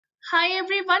Hi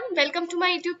everyone, welcome to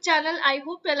my YouTube channel. I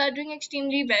hope you all are doing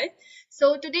extremely well.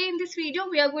 So today in this video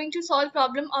we are going to solve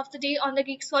problem of the day on the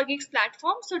Geeks4Geeks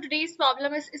platform. So today's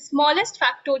problem is smallest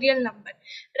factorial number,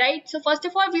 right? So first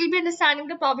of all we'll be understanding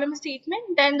the problem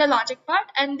statement, then the logic part,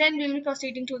 and then we'll be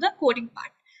proceeding to the coding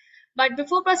part. But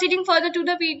before proceeding further to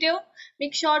the video,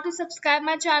 make sure to subscribe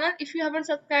my channel if you haven't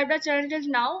subscribed our channel till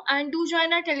now, and do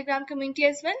join our Telegram community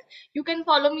as well. You can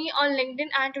follow me on LinkedIn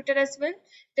and Twitter as well.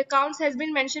 The accounts has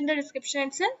been mentioned in the description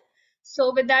itself.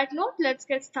 So with that note, let's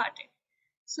get started.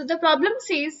 So the problem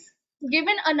says,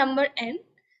 given a number n,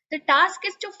 the task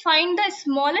is to find the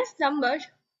smallest number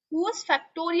whose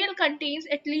factorial contains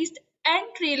at least n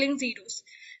trailing zeros.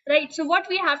 Right, so what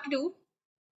we have to do,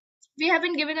 we have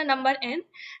been given a number n.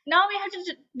 Now we have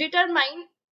to determine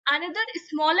another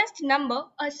smallest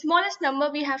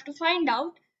number, we have to find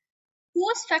out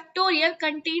whose factorial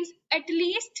contains at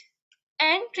least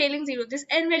n trailing zero. This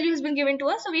n value has been given to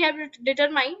us, so we have to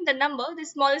determine the number, the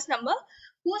smallest number,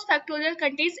 whose factorial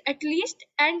contains at least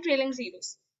n trailing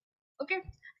zeros. Okay,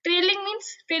 trailing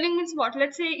means what?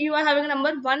 Let's say you are having a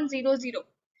number 100.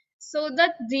 So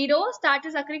the zeros that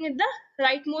is occurring at the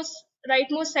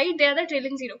rightmost side, they are the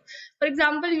trailing zero. For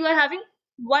example, you are having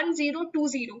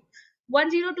 1020.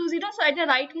 1020, so at the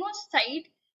rightmost side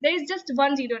there is just 10,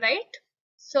 right?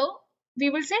 So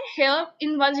we will say here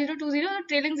in 1020 the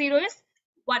trailing zero is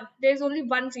 1. There is only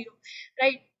 10,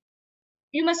 right?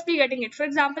 You must be getting it. For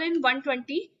example, in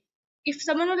 120, if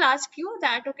someone will ask you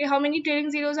that, okay, how many trailing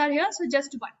zeros are here? So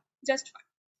just one,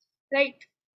 right?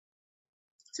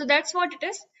 So that's what it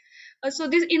is. So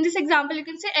this, in this example, you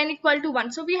can say n equal to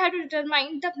 1. So we have to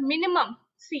determine the minimum,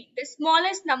 see, the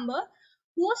smallest number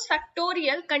whose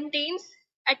factorial contains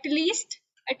at least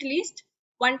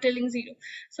one trailing zero.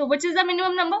 So which is the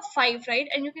minimum number? 5, right?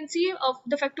 And you can see of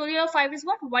the factorial of 5 is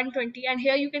what? 120. And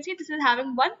here you can see this is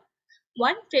having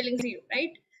one trailing zero,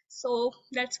 right? So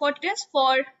that's what it is.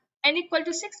 For n equal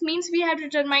to 6 means we have to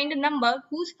determine a number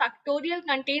whose factorial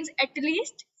contains at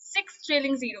least 6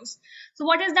 trailing zeros. So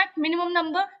what is that minimum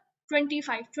number?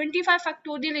 25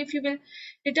 factorial if you will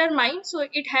determine, so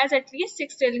it has at least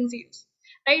 6 trailing zeros,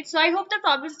 right? So I hope the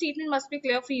problem statement must be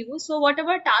clear for you. So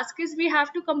whatever task is, we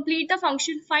have to complete the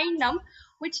function find num,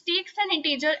 which takes an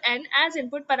integer n as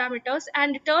input parameters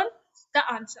and returns the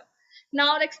answer.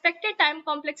 Now the expected time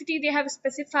complexity they have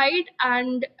specified,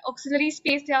 and auxiliary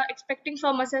space they are expecting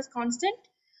from us as constant.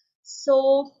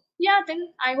 So yeah, then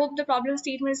I hope the problem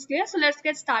statement is clear. So let's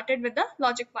get started with the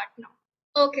logic part now.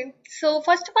 Okay, so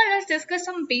first of all, let's discuss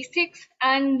some basics,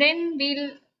 and then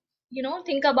we'll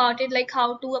think about it, like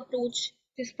how to approach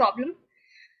this problem.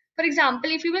 For example,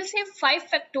 if you will say 5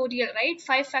 factorial, right?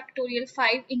 5 factorial,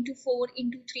 5 into 4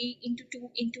 into 3 into 2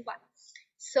 into 1.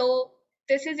 So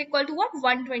this is equal to what?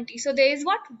 120. So there is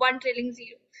what? 1 trailing 0.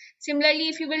 Similarly,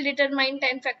 if you will determine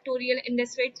 10 factorial in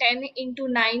this way, 10 into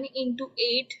 9 into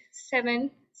 8, 7,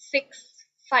 6,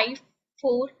 5,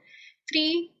 4,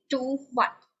 3, 2, 1.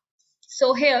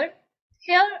 So here,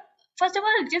 first of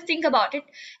all, just think about it.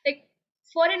 Like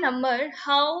for a number,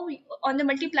 how on the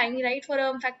multiplying, right? For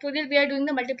a factorial, we are doing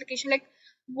the multiplication. Like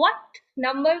what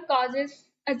number causes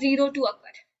a 0 to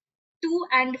occur? 2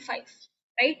 and 5,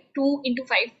 right? 2 into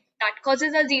 5, that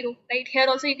causes a 0, right? Here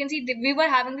also you can see that we were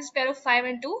having this pair of 5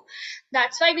 and 2.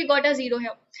 That's why we got a 0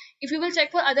 here. If you will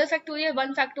check for other factorial,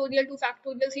 1 factorial, 2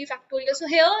 factorial, 3 factorial. So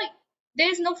here there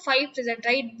is no 5 present,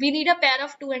 right? We need a pair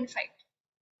of 2 and 5.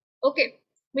 Okay,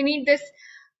 we need this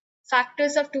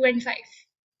factors of 2 and 5.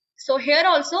 So here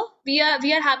also we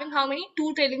are having how many?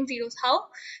 2 trailing zeros. How?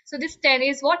 So this 10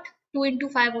 is what? 2 into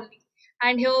 5 only,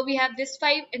 and here we have this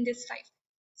 5 and this 5.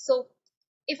 So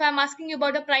if I'm asking you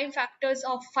about the prime factors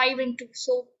of 5 and 2,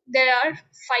 so there are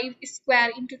 5 square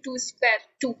into 2 square,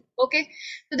 2. Okay,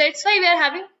 so that's why we are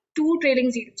having 2 trailing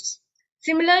zeros.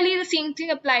 Similarly, the same thing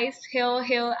applies here,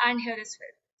 here, and here as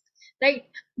well, right?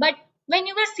 But when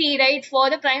you will see, right, for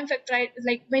the prime factor, right,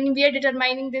 like when we are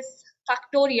determining this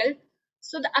factorial,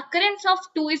 so the occurrence of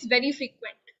 2 is very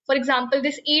frequent. For example,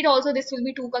 this 8 also, this will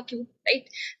be 2 ka cube, right?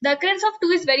 The occurrence of 2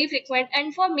 is very frequent,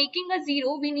 and for making a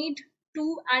 0 we need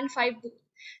 2 and 5 both.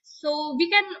 So we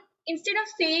can, instead of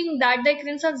saying that the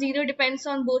occurrence of 0 depends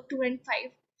on both 2 and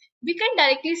 5, we can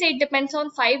directly say it depends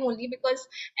on 5 only, because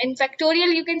in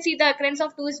factorial you can see the occurrence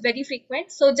of 2 is very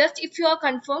frequent. So just if you are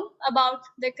confirmed about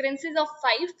the occurrences of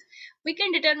 5, we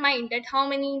can determine that how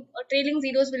many trailing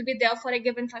zeros will be there for a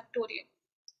given factorial,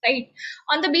 right?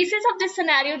 On the basis of this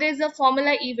scenario, there is a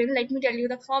formula even. Let me tell you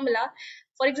the formula.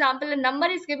 For example, a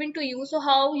number is given to you, so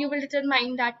how you will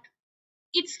determine that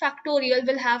its factorial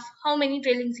will have how many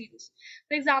trailing zeros?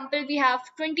 For example, we have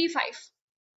 25.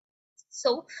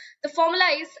 So the formula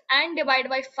is n divided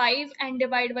by 5, n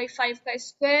divided by 5 pi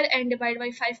square, n divided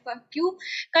by 5 pi cube.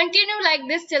 Continue like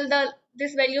this till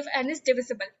this value of n is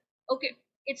divisible. Okay,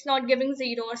 it's not giving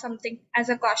 0 or something as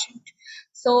a quotient.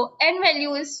 So n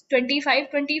value is 25.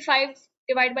 25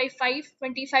 divided by 5,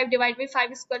 25 divided by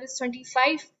 5 square is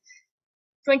 25.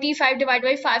 25 divided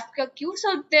by 5 cube.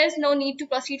 So there's no need to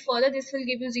proceed further. This will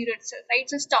give you 0 itself, right?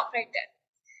 So stop right there.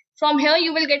 From here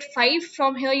you will get 5.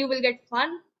 From here you will get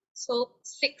 1. So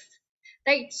 6,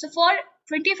 right? So for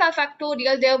 25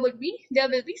 factorial, there will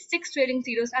be 6 trailing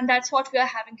zeros, and that's what we are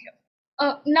having here.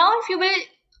 Now if you will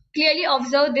clearly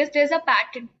observe this, there's a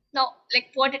pattern. Now,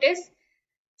 like what it is,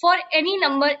 for any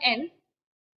number n,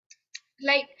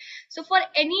 like, so for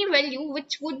any value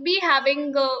which would be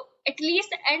having at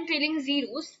least n trailing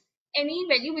zeros, any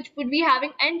value which would be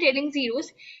having n trailing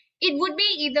zeros, it would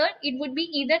be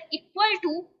either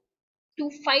equal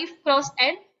to 5 cross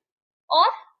n or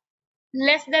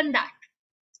less than that.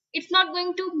 It's not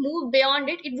going to move beyond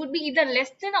it. It would be either less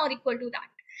than or equal to that.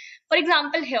 For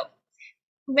example, here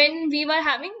when we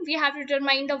have to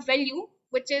determine the value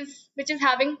which is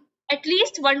having at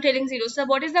least one trailing zero. So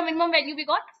what is the minimum value we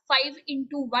got? 5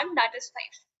 into 1, that is 5.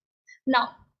 Now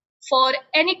for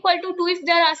n equal to 2, if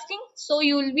they are asking, so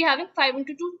you will be having 5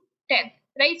 into 2, 10,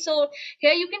 right? So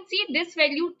here you can see this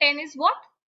value 10 is what?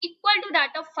 Equal to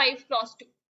that of 5 cross 2.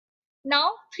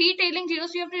 Now 3 trailing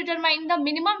zeros, you have to determine the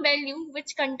minimum value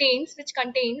which contains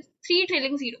 3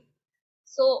 trailing zero.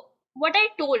 So what I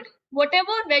told,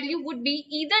 whatever value would be,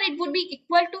 either it would be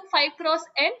equal to 5 cross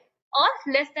n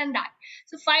or less than that.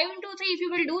 So 5 into 3, if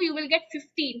you will do, you will get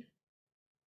 15.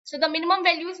 So the minimum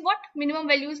value is what? Minimum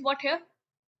value is what here?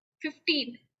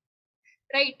 15,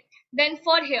 right? Then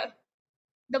for here,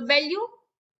 the value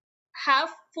have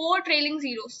 4 trailing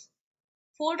zeros.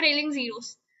 4 trailing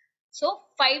zeros. So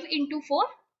 5 into 4,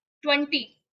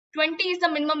 20. 20 is the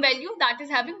minimum value that is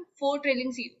having 4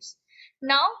 trailing zeros.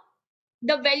 Now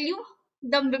the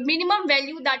minimum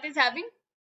value that is having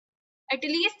at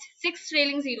least 6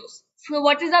 trailing zeros. So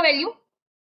what is the value?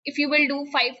 If you will do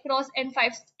 5 cross n,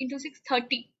 5 into 6,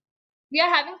 30. We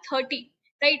are having 30,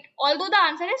 right? Although the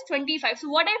answer is 25. So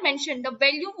what I mentioned, the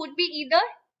value would be either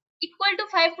equal to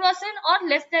 5 cross n or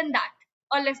less than that.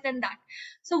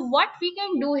 So what we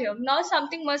can do here, now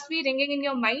something must be ringing in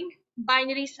your mind,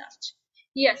 binary search.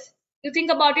 Yes, you think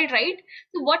about it, right?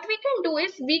 So what we can do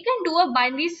is, we can do a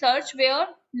binary search where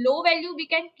low value we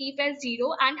can keep as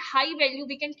 0 and high value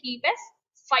we can keep as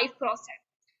 5 cross n.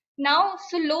 Now,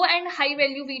 so low and high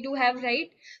value we do have,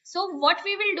 right? So what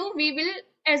we will do, we will,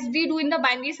 as we do in the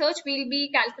binary search, we'll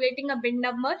be calculating a bit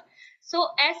number. So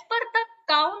as per the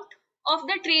count of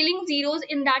the trailing zeros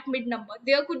in that mid number,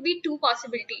 there could be two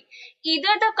possibilities.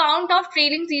 Either the count of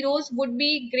trailing zeros would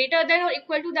be greater than or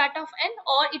equal to that of n,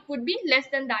 or it would be less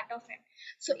than that of n.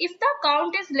 So if the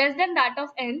count is less than that of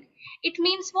n, it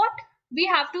means what? We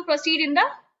have to proceed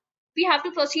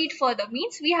further,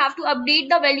 means we have to update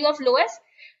the value of lowest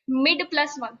mid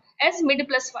plus 1 as mid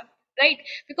plus 1, right?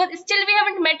 Because still we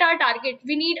haven't met our target.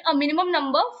 We need a minimum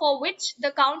number for which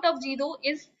the count of 0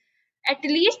 is at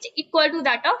least equal to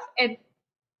that of n,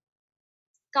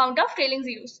 count of trailing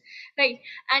zeros, right?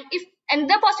 And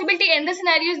the possibility in the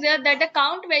scenario is there that the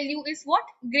count value is what?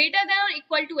 Greater than or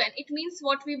equal to n. It means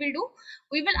what we will do,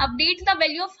 we will update the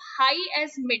value of high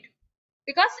as mid,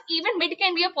 because even mid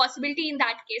can be a possibility in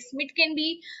that case. Mid can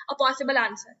be a possible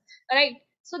answer, right?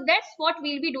 So that's what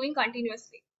we'll be doing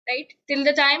continuously, right? Till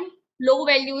the time low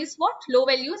value is what? Low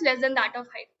value is less than that of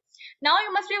high. Now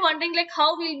you must be wondering, like,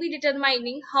 how we'll be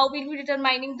determining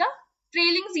the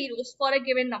trailing zeros for a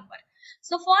given number.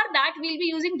 So for that, we'll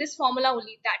be using this formula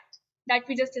only, that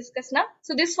we just discussed now.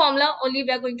 So this formula only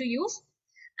we are going to use,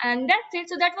 and that's it.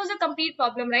 So that was a complete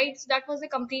problem, right? So that was the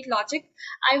complete logic.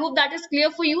 I hope that is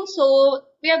clear for you. So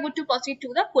we are good to proceed to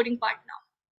the coding part now.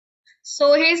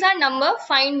 So here's our number,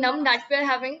 find num, that we are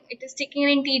having. It is taking an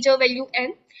integer value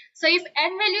n. So if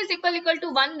n value is equal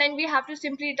to 1, then we have to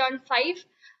simply return 5.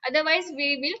 Otherwise,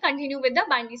 we will continue with the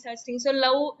binary search thing. So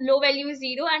low value is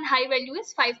 0 and high value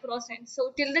is 5 cross n.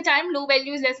 So till the time low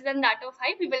value is lesser than that of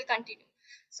high, we will continue.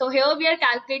 So here we are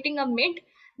calculating a mid.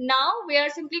 Now we are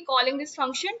simply calling this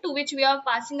function, to which we are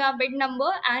passing our bit number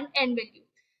and n value.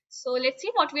 So let's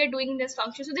see what we are doing in this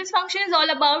function. So this function is all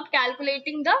about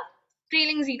calculating the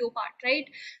trailing zero part, right?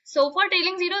 So for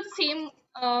trailing zero, the same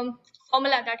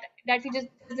formula that we just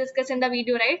discussed in the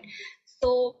video, right?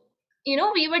 So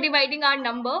we were dividing our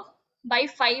number by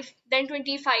 5, then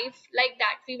 25, like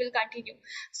that we will continue.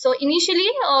 So initially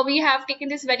we have taken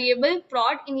this variable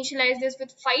prod, initialize this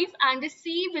with 5, and this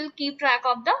c will keep track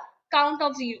of the count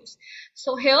of zeros.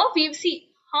 So here we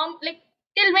see how, like,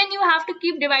 Till when you have to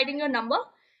keep dividing your number?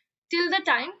 Till the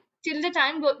time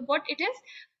what it is,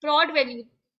 prod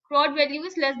value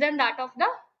is less than that of the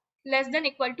less than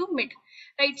equal to mid,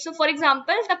 right? So for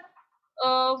example,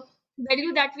 the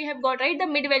value that we have got, right, the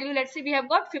mid value, let's say we have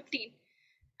got 15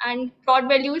 and prod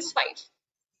value is 5.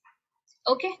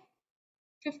 Okay,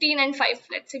 15 and 5,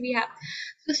 let's say we have.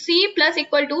 So C plus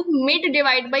equal to mid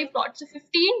divided by prod. So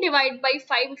 15 divided by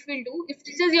 5 if we'll do, if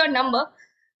this is your number,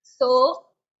 so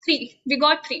 3, we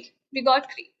got 3,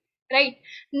 right?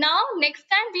 Now next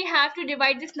time we have to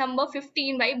divide this number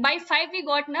 15 by 5 we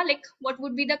got now, like what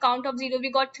would be the count of 0,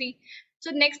 we got 3. So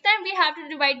next time we have to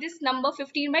divide this number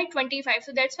 15 by 25.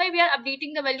 So that's why we are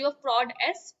updating the value of prod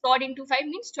as prod into 5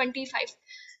 means 25.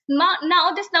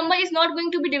 Now this number is not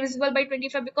going to be divisible by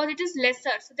 25 because it is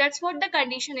lesser. So that's what the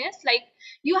condition is, like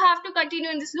you have to continue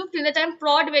in this loop till the time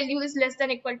prod value is less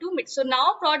than equal to mid. So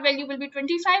now prod value will be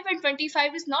 25 and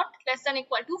 25 is not less than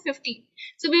equal to 15.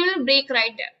 So we will break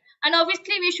right there. And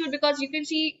obviously we should, because you can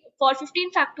see for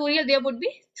 15 factorial there would be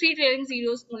 3 trailing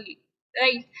zeros only,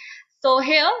 right? So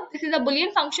here this is a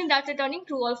Boolean function that's returning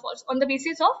true or false on the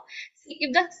basis of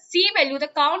if the C value, the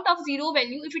count of 0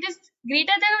 value, if it is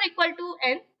greater than or equal to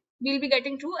n, we'll be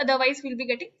getting true, otherwise we'll be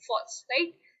getting false,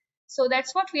 right? So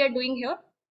that's what we are doing here.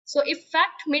 So if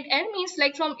fact mid n means,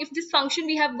 like from if this function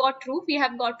we have got true,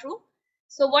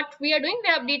 so what we are doing, we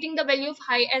are updating the value of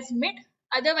high as mid,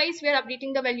 otherwise we are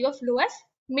updating the value of low as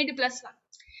mid plus 1,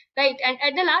 right? And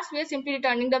at the last we are simply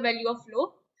returning the value of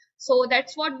low. So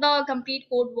that's what the complete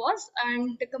code was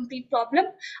and the complete problem.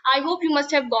 I hope you must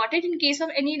have got it. In case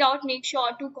of any doubt, make sure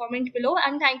to comment below,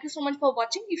 and thank you so much for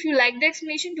watching. If you like the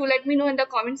explanation, do let me know in the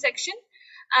comment section.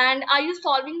 And are you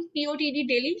solving POTD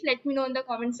daily? Let me know in the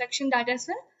comment section that as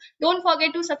well. Don't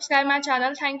forget to subscribe my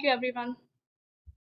channel. Thank you everyone.